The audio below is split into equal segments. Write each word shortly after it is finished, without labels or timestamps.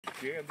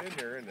jammed in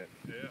there, isn't it?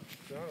 Yeah.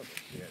 Son of a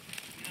bitch.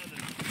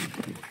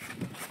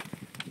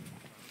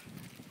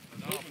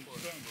 An open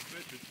son of a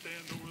bitch would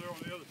stand over there on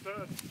the other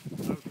side.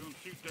 I was going to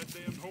shoot that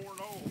damn horn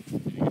off.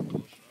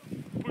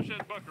 Push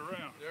that buck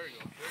around. There you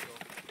go. There you go.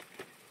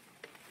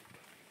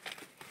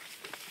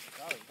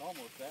 God, it's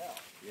almost out.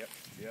 Yep.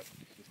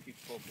 Just keep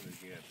poking it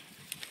again.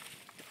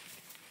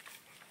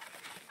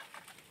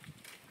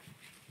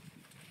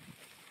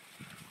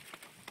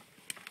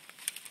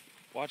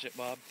 Watch it,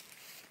 Bob.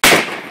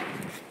 That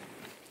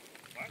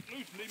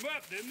loosened him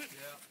up, didn't it?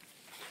 Yeah.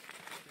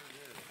 Sure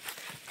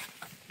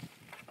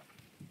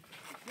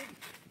did.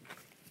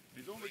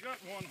 He's only got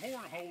one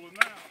horn holding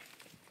now.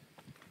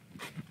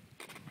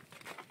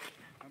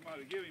 I might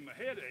have given him a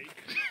headache.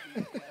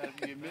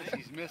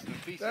 He's missing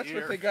a piece That's of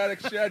what ear. they got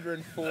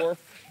Excedrin for.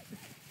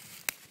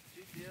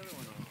 Shoot the other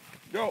one off.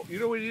 No, you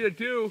know what you need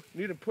to do?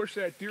 You need to push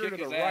that deer Kick to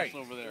the his right. ass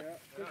over there.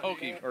 Yeah. Poke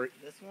him. Or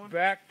This one?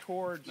 back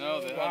towards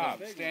No, the Bob.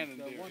 other standing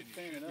deer.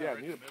 Yeah,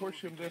 you need to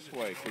push him this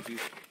way, because he's,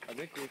 I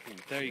think we can.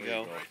 There you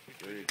go.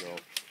 There you go.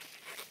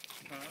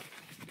 Huh?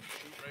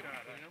 Shoot right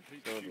behind him.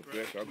 Son of a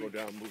bitch, I'll go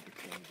down and move the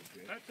son of a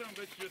bitch. That son of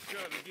a bitch just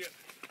got to get.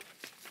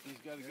 He's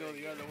got to go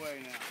the other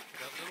way now.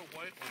 That little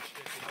white one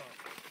sticking up.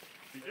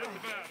 He just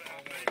about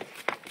out.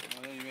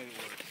 Oh, then you made it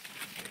worse.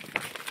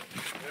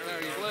 There,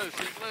 he's loose.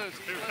 He's loose.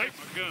 Here, take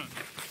my gun.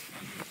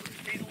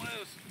 He's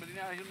loose. But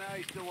now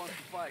he still wants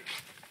to fight.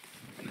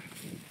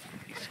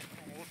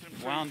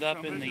 Wound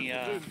up in the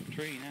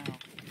tree now.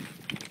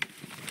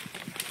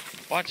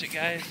 Watch it,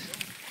 guys.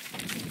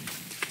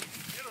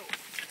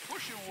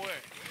 Push him away.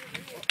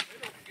 They don't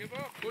give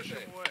up. Push him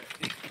away.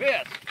 He's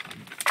pissed.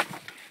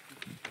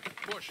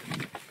 Push him.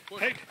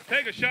 Push him.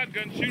 Take a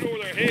shotgun, shoot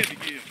over their head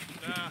again.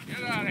 Nah,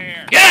 get out of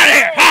here. Get out of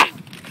here! Ha!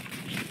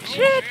 Go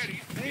Shit! ahead,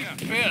 yeah.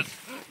 Pissed.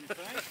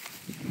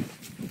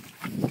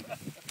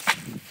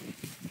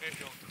 There you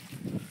go.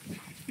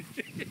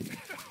 Give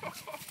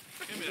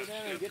me Get that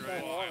down and stick get right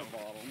that now. water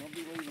bottle. Don't be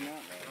leaving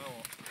that there.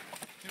 Oh,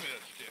 give me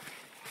that stick.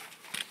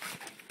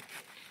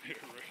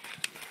 Here,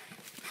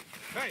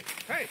 Rick.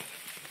 Hey!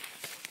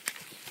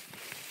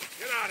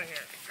 Get out of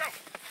here! Go!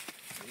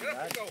 Get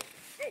up and go!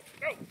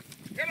 Go!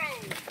 Get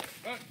out!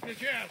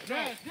 Jazz,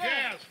 no!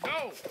 Jazz, no!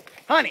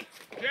 Honey!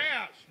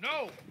 Jazz,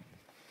 no!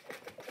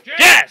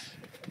 Jazz!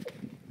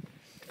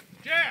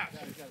 Jazz!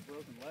 He's got a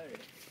broken leg.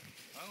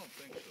 I don't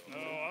think so. No,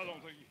 I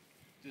don't think.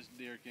 This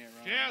deer can't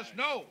run. Jazz, away.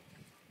 no!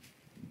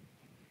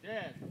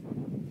 Dad.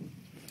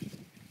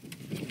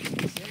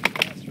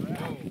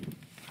 Oh,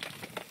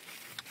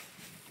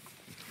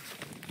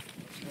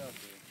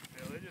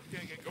 Yeah, they just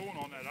can't get going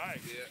on that ice.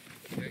 yeah.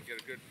 Can't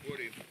get a good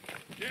footing.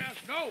 Jazz,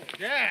 no!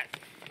 Dad.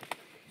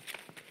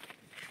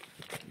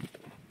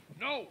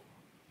 No!